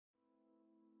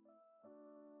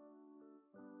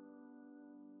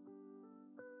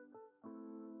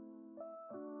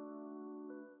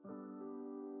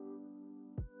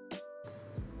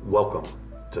Welcome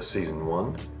to Season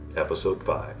 1, Episode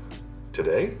 5.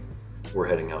 Today, we're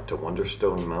heading out to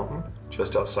Wonderstone Mountain,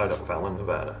 just outside of Fallon,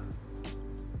 Nevada.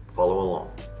 Follow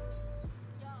along.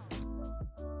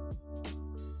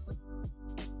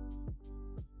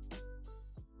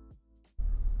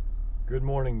 Good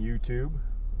morning, YouTube.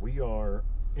 We are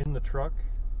in the truck,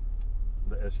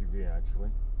 the SUV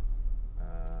actually,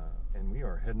 and we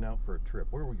are heading out for a trip.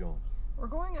 Where are we going? We're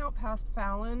going out past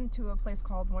Fallon to a place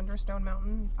called Wonderstone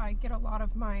Mountain. I get a lot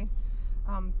of my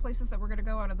places that we're going to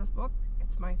go out of this book.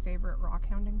 It's my favorite rock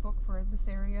hounding book for this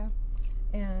area,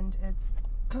 and it's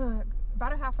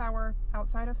about a half hour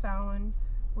outside of Fallon.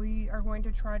 We are going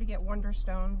to try to get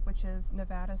Wonderstone, which is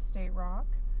Nevada State Rock,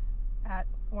 at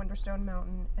Wonderstone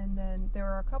Mountain, and then there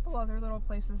are a couple other little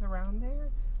places around there,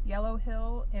 Yellow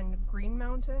Hill and Green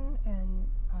Mountain, and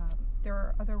there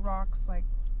are other rocks like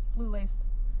Blue Lace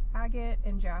Agate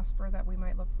and Jasper that we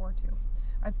might look forward to.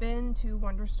 I've been to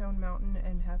Wonderstone Mountain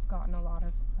and have gotten a lot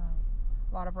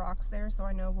of rocks there, so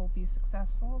I know we'll be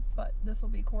successful. But this will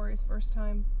be Corey's first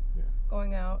time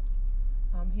going out.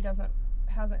 He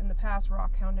hasn't in the past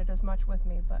rock hounded as much with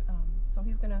me, but so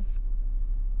he's gonna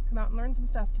come out and learn some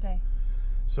stuff today.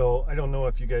 So I don't know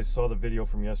if you guys saw the video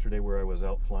from yesterday where I was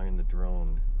out flying the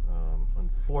drone.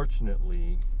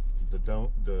 Unfortunately,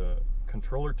 the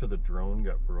controller to the drone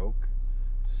got broke.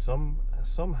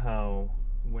 Somehow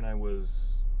when I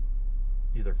was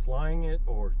either flying it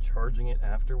or charging it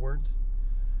afterwards,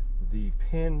 the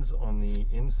pins on the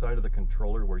inside of the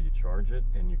controller where you charge it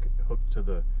and you can hook to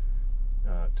the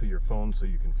to your phone so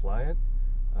you can fly it,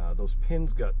 those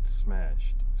pins got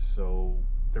smashed. So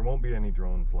there won't be any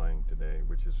drone flying today,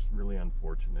 which is really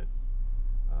unfortunate.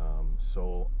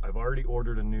 So I've already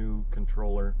ordered a new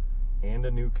controller and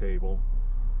a new cable.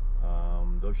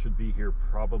 Those should be here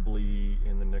probably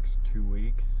in the next 2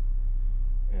 weeks,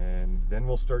 and then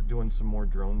we'll start doing some more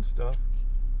drone stuff,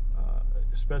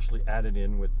 especially added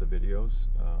in with the videos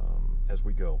as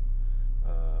we go.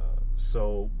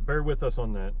 So bear with us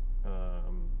on that.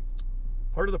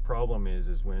 Part of the problem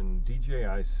is when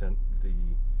DJI sent the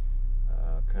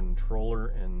controller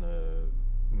and the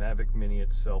Mavic Mini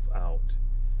itself out,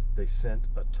 they sent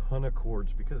a ton of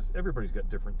cords because everybody's got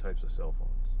different types of cell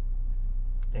phones.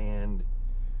 And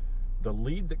the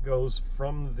lead that goes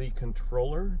from the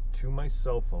controller to my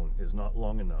cell phone is not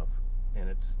long enough, and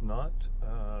it's not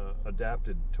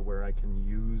adapted to where I can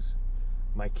use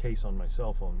my case on my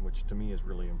cell phone, which to me is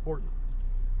really important.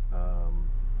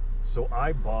 So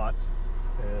I bought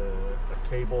a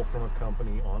cable from a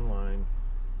company online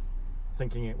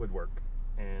thinking it would work,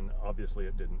 and obviously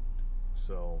it didn't.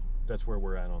 So that's where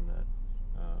we're at on that.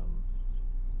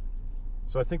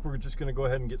 So I think we're just going to go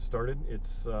ahead and get started.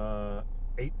 It's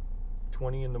 8:20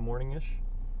 in the morning-ish,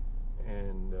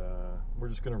 and we're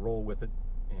just going to roll with it,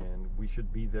 and we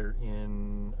should be there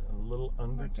in a little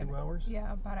under 2 hours.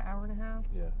 Yeah, about an hour and a half.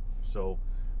 Yeah, so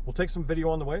we'll take some video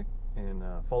on the way and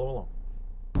follow along.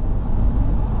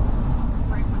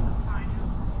 Right where the sign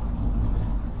is.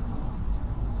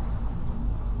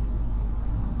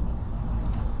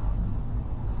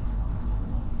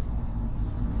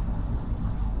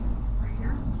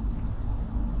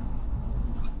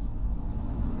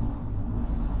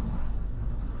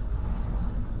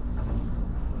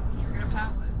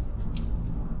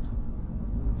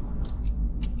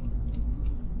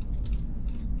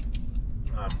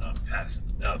 I'm not passing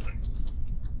nothing.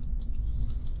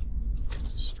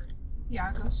 Straight.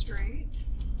 Yeah, go straight.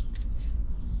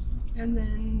 And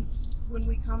then when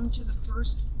we come to the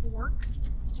first fork,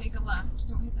 take a left.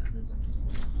 Don't hit that lizard.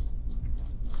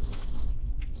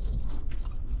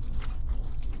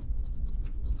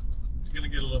 It's gonna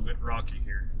get a little bit rocky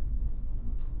here.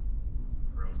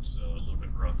 Road's a little bit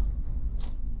rough.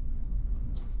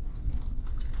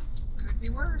 Could be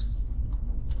worse.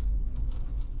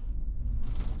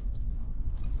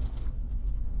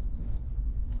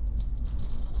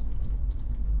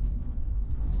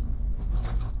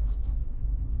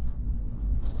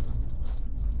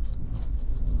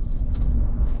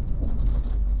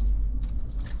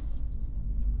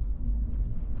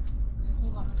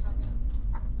 Hold on a second.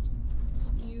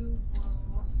 You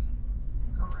will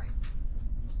go right.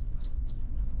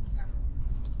 Okay.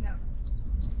 No.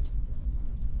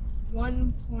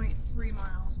 1.3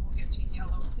 miles we'll get to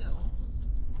Yellow Hill.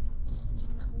 So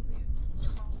that will be a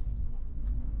call.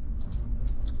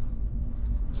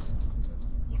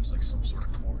 Looks like some sort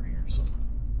of quarry or something.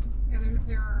 Yeah,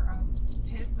 there are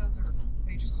pit. Those are,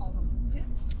 they just call them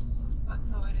pits. But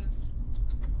so it is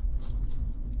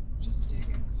just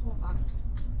digging. Hold on.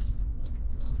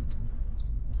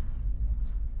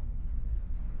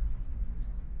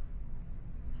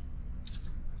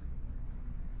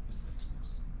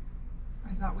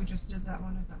 thought we just did that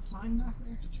one at that sign back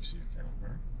there. Did you see a cattle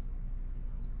guard?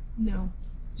 No.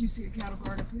 Do you see a cattle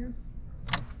guard up here?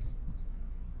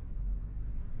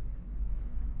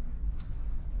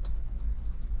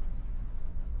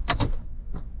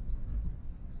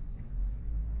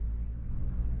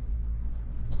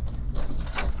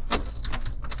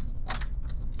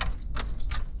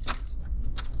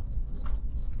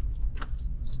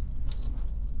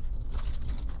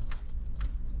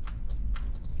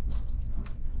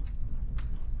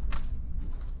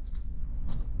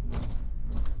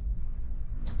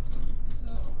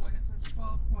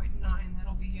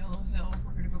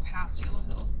 Past Yellow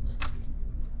Hill.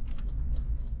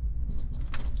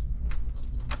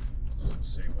 Does it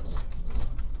say what's it?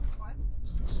 What?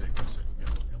 Does it say what's it?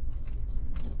 Yellow Hill?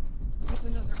 It's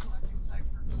another collecting site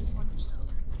for Wonderstone,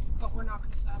 but we're not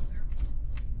going to stop there.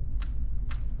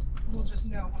 We'll just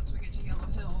know once we get to Yellow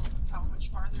Hill how much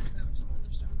farther to go to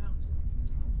Wonderstone Mountain.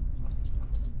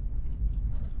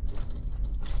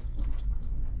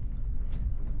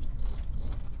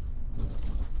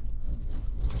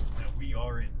 We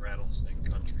are in rattlesnake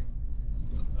country.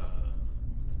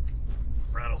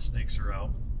 Rattlesnakes are out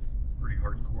pretty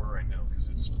hardcore right now because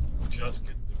it's just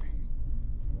getting to be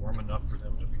warm enough for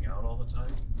them to be out all the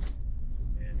time.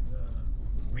 And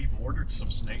we've ordered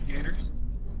some snake gators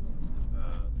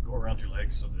to go around your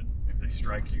legs so that if they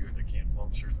strike you, they can't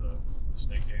puncture the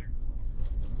snake gator.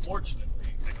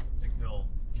 Unfortunately, I don't think they'll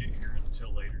get here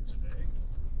until later today.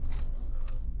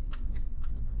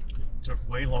 Took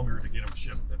way longer to get them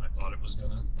shipped than I thought it was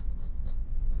gonna.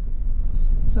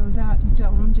 So that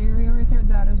domed area right there,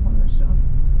 that is Wonderstone.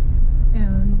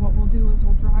 And what we'll do is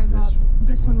we'll drive up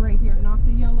this one right here, not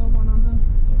the yellow one on the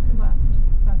left.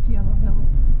 That's Yellow Hill.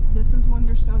 This is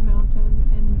Wonderstone Mountain,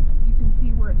 and you can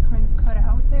see where it's kind of cut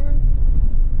out there.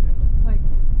 Like,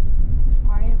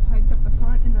 I have hiked up the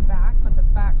front and the back, but the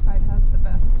back side has the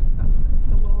best specimens.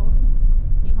 So we'll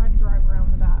try to drive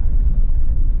around the back.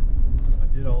 I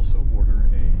did also order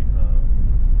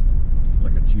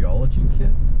like a geology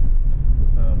kit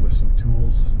with some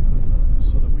tools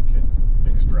so that we can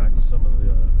extract some of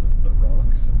the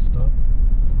rocks and stuff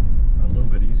a little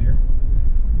bit easier.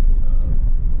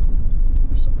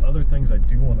 There's some other things I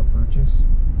do want to purchase,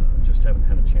 just haven't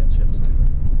had a chance yet to do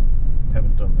it.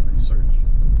 Haven't done the research.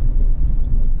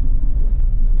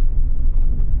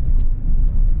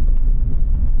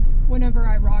 Whenever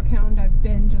I rock hound, I've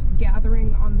been just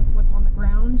gathering on what's on the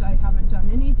ground. I haven't done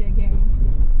any digging.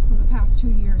 For the past 2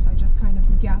 years, I just kind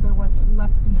of gather what's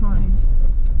left behind.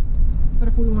 But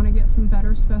if we want to get some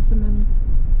better specimens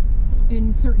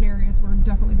in certain areas, we're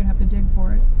definitely going to have to dig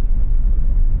for it.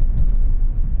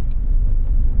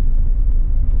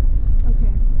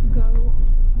 Okay, go.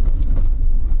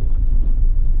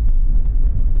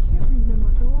 I can't remember.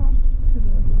 Go off to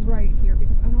the right here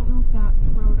because I don't know if that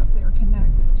road up there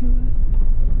connects to it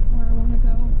where I want to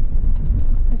go.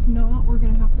 If not, we're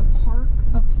going to have to park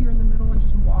up here in the middle and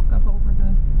just walk up over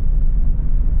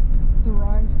the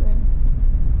rise there.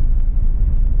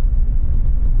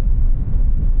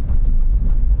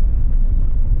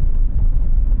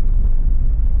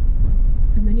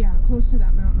 And then yeah, close to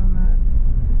that mountain on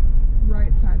the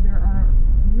right side there are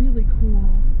really cool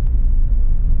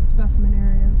specimen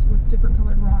areas with different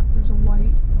colored rock. There's a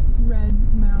white, red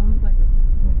mounds, like it's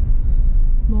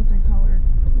multicolored.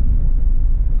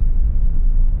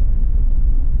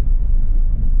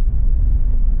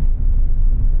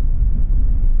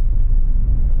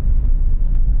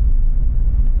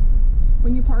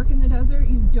 When you park in the desert,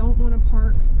 you don't want to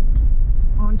park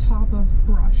on top of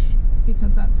brush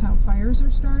because that's how fires are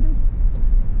started.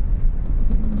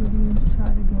 Okay, we're going to try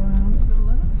to go around to the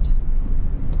left.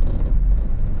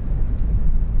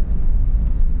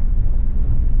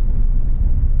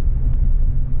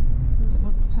 Does it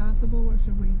look passable or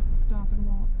should we stop and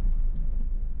walk?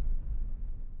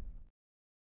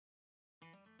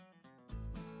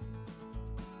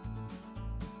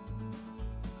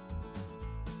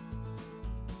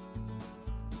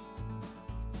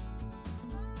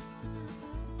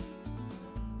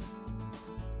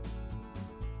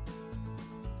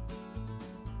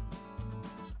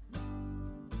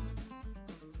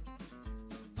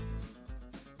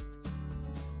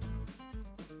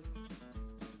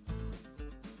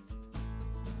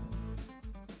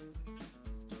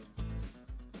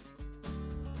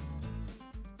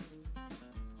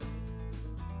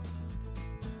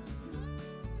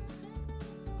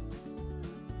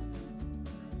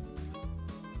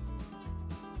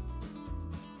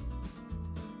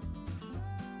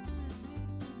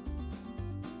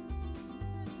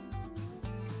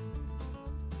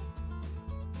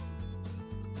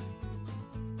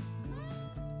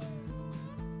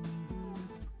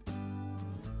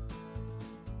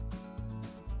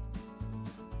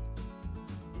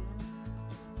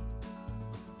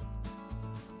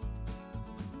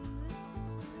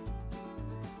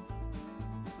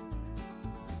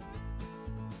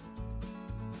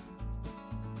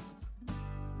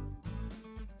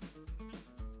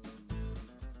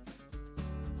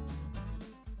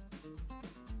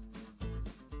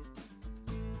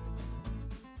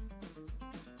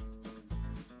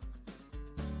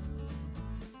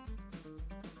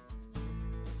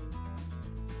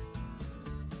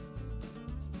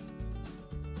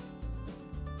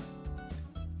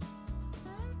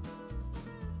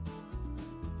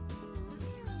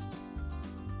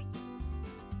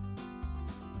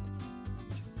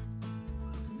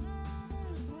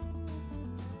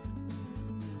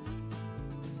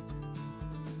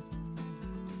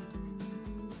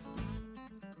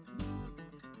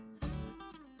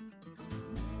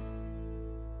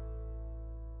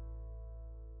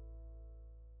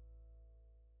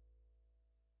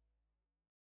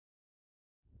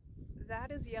 that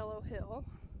is Yellow Hill.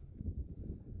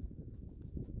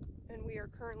 And we are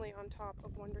currently on top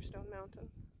of Wonderstone Mountain.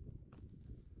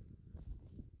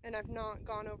 And I've not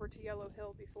gone over to Yellow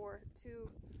Hill before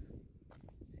to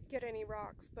get any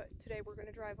rocks, but today we're going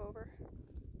to drive over.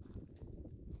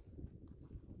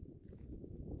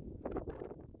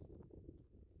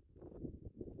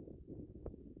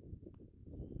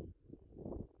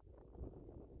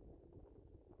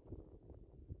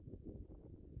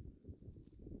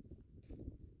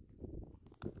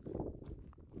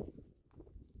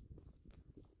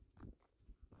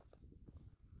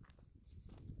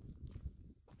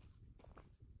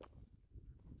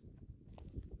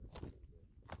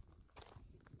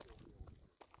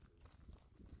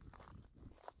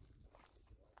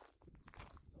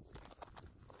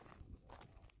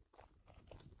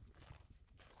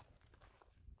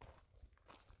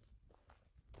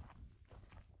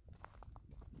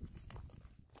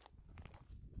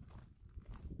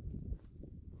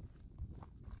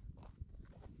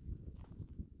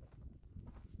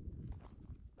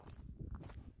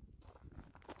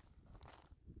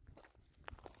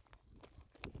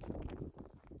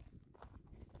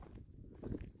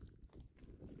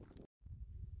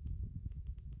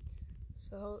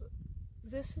 So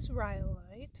this is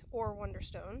rhyolite or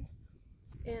Wonderstone,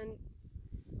 and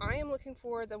I am looking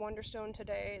for the Wonderstone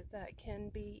today that can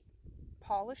be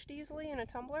polished easily in a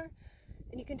tumbler.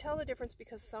 And you can tell the difference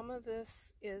because some of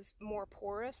this is more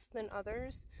porous than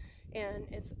others, and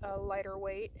it's a lighter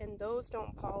weight, and those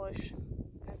don't polish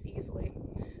as easily.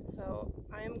 So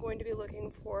I am going to be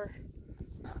looking for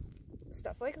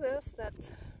stuff like this that's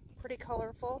pretty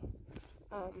colorful.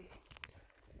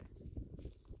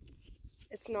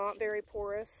 It's not very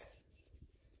porous,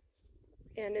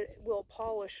 and it will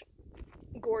polish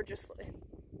gorgeously.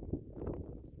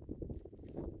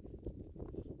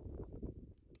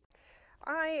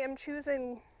 I am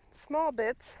choosing small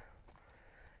bits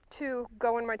to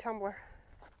go in my tumbler.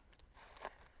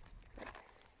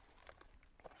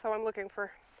 So I'm looking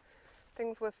for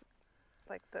things with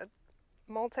like the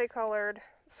multicolored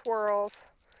swirls,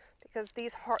 because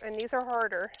these are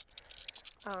harder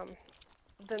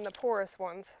than the porous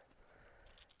ones,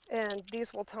 and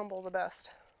these will tumble the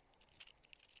best.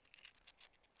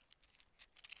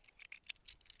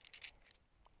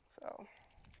 So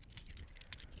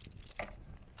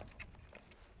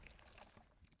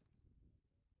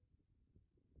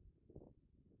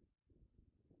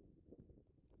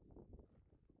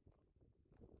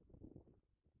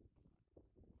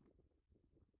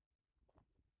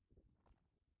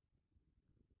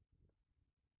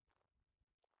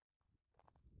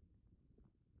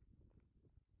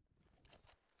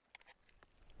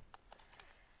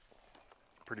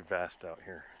pretty vast out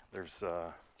here. There's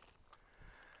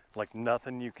like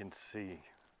nothing you can see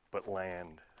but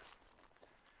land.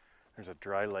 There's a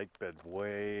dry lake bed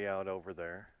way out over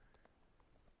there,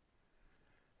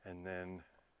 and then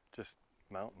just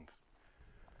mountains.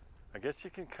 I guess you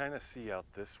can kind of see out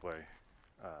this way.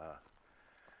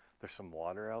 There's some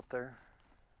water out there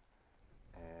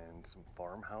and some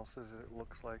farmhouses, it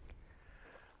looks like.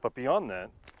 But beyond that,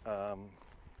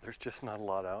 there's just not a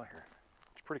lot out here.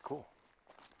 It's pretty cool.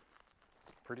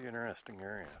 Pretty interesting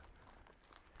area.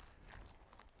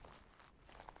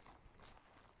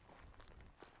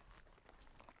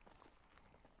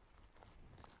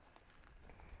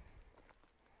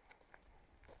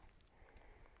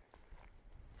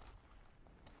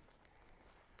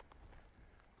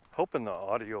 Hoping the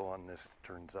audio on this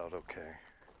turns out okay.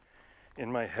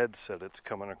 In my headset it's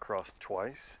coming across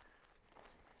twice,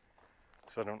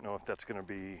 so I don't know if that's going to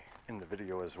be in the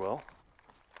video as well.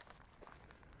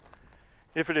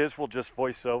 If it is, we'll just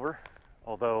voice over,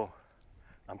 although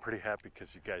I'm pretty happy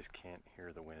because you guys can't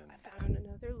hear the wind. I found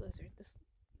another lizard.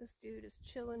 This dude is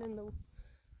chilling in the...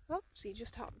 Oops, he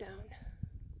just hopped down.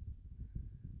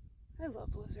 I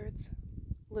love lizards.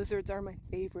 Lizards are my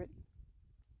favorite.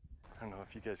 I don't know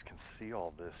if you guys can see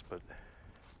all this, but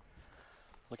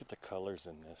look at the colors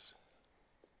in this.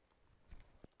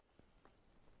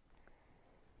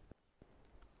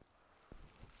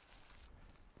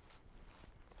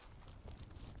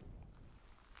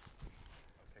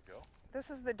 Okay, go.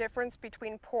 This is the difference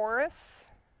between porous,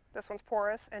 this one's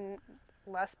porous, and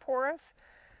less porous.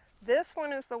 This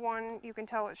one is the one you can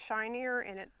tell it's shinier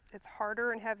and it's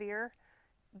harder and heavier.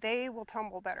 They will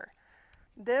tumble better.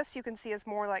 This you can see is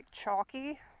more like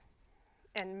chalky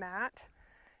and matte,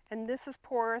 and this is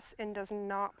porous and does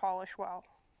not polish well.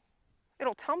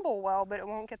 It'll tumble well, but it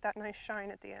won't get that nice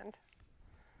shine at the end.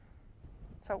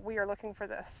 So we are looking for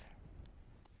this.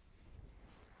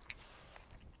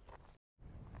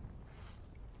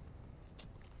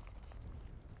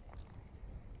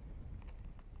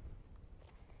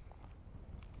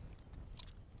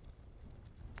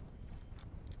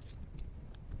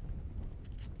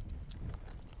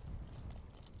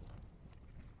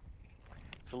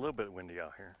 It's a little bit windy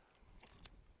out here.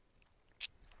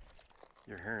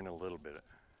 You're hearing a little bit.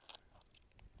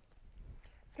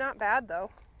 It's not bad though.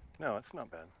 No, it's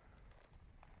not bad.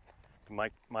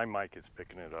 My mic is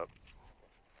picking it up.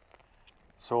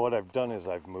 So what I've done is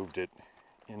I've moved it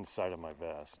inside of my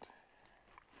vest.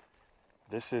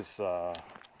 This is a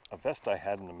vest I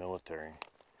had in the military.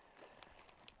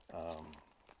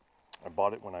 I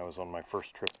bought it when I was on my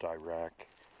first trip to Iraq,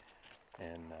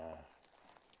 and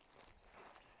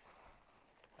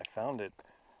I found it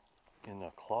in a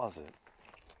closet,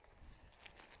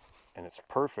 and it's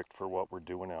perfect for what we're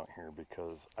doing out here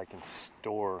because I can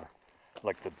store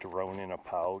like the drone in a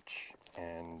pouch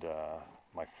and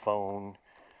my phone,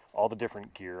 all the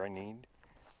different gear I need.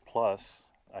 Plus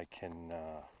I can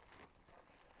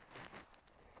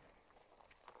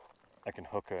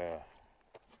hook a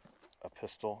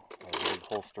pistol, a rig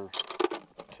holster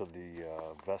to the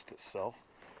vest itself,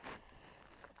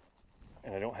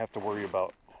 and I don't have to worry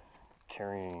about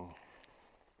carrying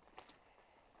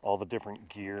all the different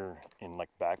gear in like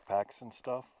backpacks and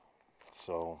stuff.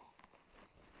 So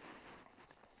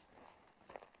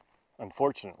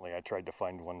unfortunately, I tried to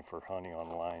find one for honey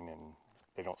online and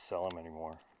they don't sell them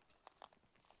anymore.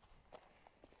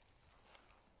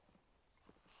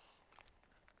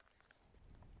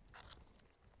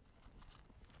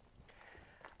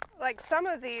 Like some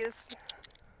of these,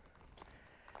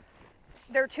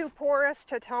 they're too porous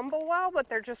to tumble well, but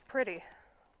they're just pretty.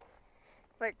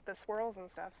 Like the swirls and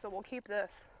stuff, so we'll keep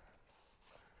this.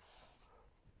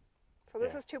 So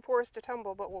this is too porous to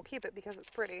tumble, but we'll keep it because it's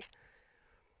pretty.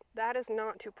 That is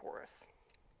not too porous.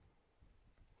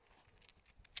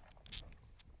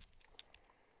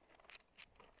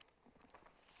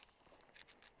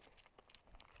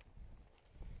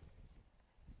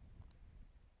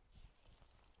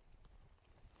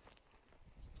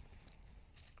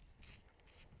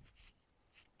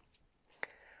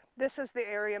 This is the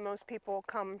area most people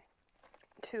come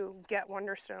to get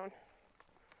Wonderstone.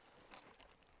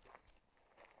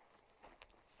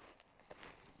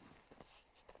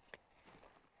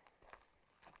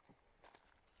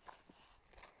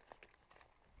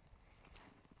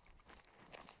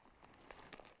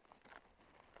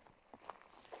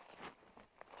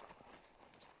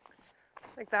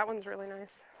 Like that one's really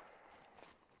nice.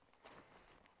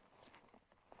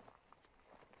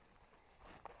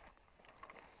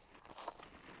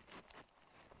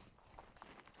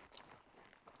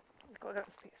 Look at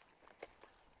this piece.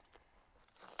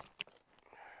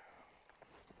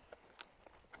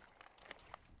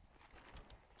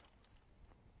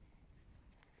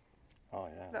 Oh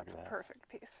yeah, That's a that. perfect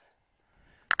piece.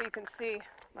 But you can see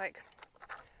like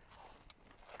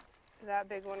that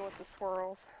big one with the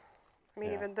swirls. I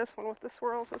mean, even this one with the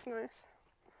swirls is nice.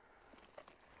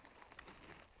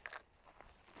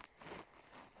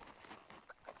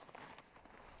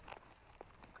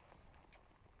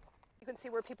 You can see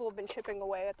where people have been chipping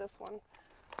away at this one,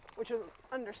 which is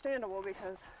understandable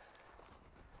because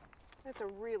it's a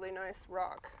really nice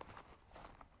rock.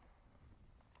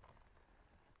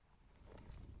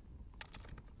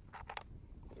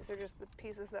 These are just the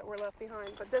pieces that were left behind,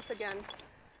 but this again,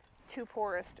 too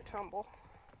porous to tumble.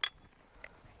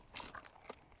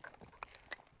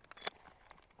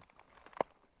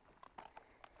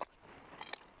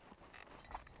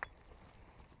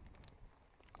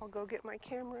 I'll go get my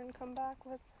camera and come back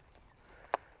with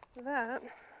that.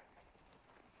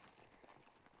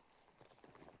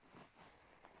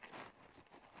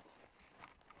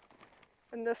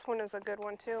 And this one is a good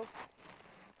one too.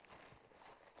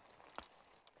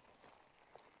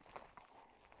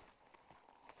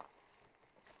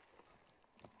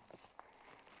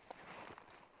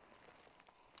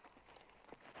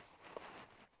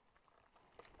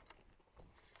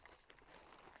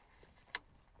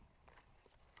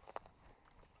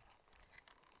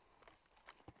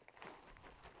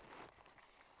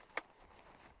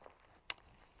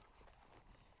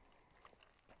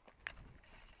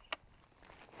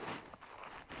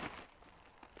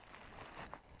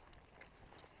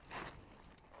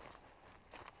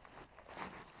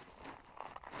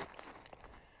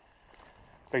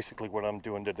 Basically what I'm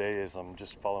doing today is I'm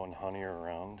just following Honey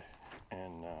around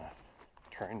and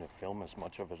trying to film as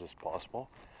much of it as possible.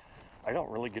 I don't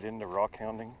really get into rock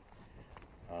hounding.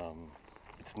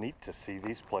 It's neat to see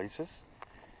these places,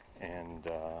 and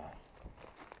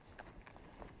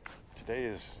today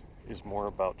is more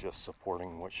about just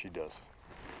supporting what she does,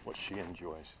 what she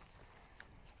enjoys.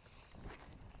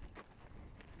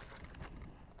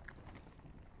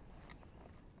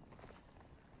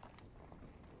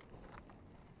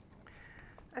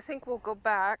 I think we'll go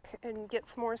back and get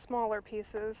some more smaller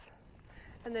pieces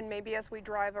And then maybe as we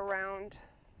drive around,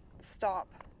 stop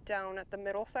down at the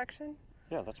middle section.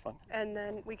 Yeah, that's fine. And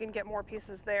then we can get more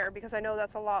pieces there, because I know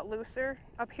that's a lot looser.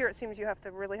 Up here it seems you have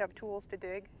to really have tools to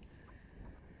dig.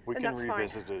 We And can that's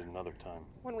revisit fine. it another time.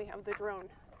 When we have the drone.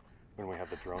 When we have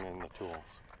the drone and the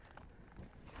tools.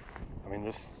 I mean,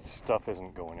 this stuff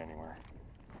isn't going anywhere.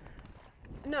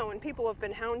 No, and people have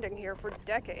been hounding here for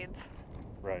decades.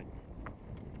 Right.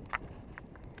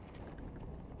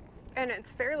 And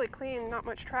it's fairly clean, not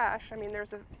much trash. I mean,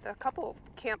 there's a couple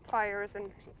campfires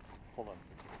and... So, hold on.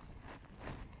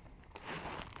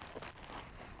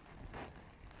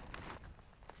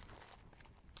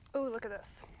 Oh, look at this.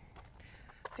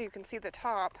 So you can see the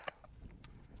top.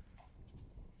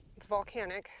 It's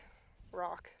volcanic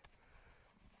rock.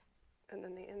 And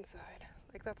then the inside.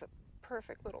 Like, that's a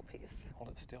perfect little piece.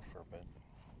 Hold it still for a bit.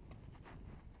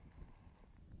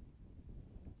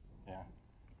 Yeah.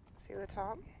 See the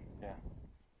top? Yeah.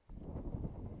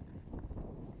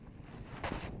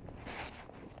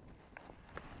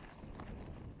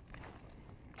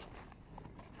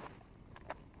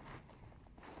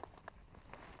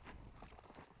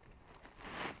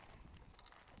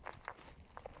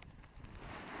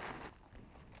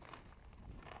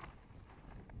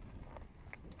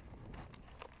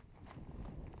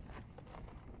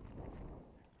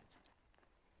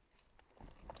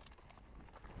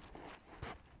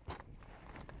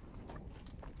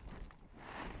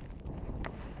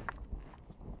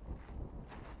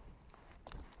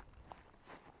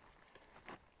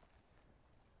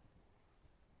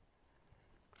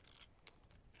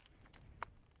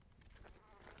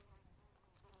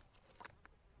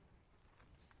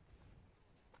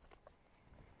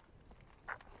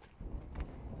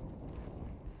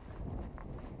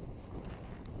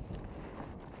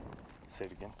 Say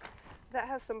it again. That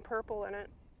has some purple in it.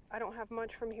 I don't have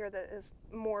much from here that is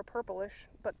more purplish,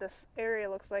 but this area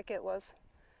looks like it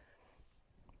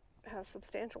has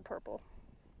substantial purple.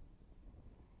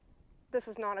 This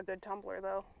is not a good tumbler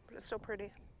though, but it's still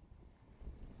pretty.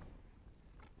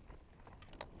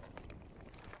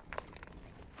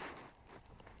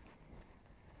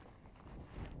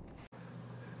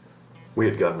 We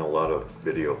had gotten a lot of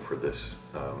video for this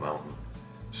mountain,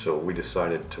 so we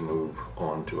decided to move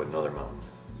on to another mountain.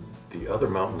 The other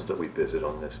mountains that we visit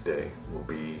on this day will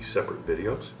be separate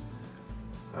videos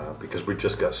because we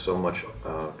just got so much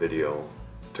video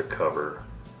to cover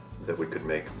that we could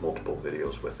make multiple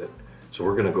videos with it. So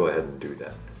we're going to go ahead and do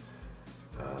that.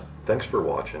 Thanks for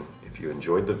watching. If you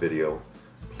enjoyed the video,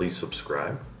 please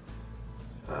subscribe.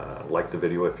 Like the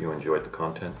video if you enjoyed the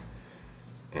content,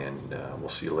 and we'll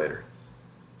see you later.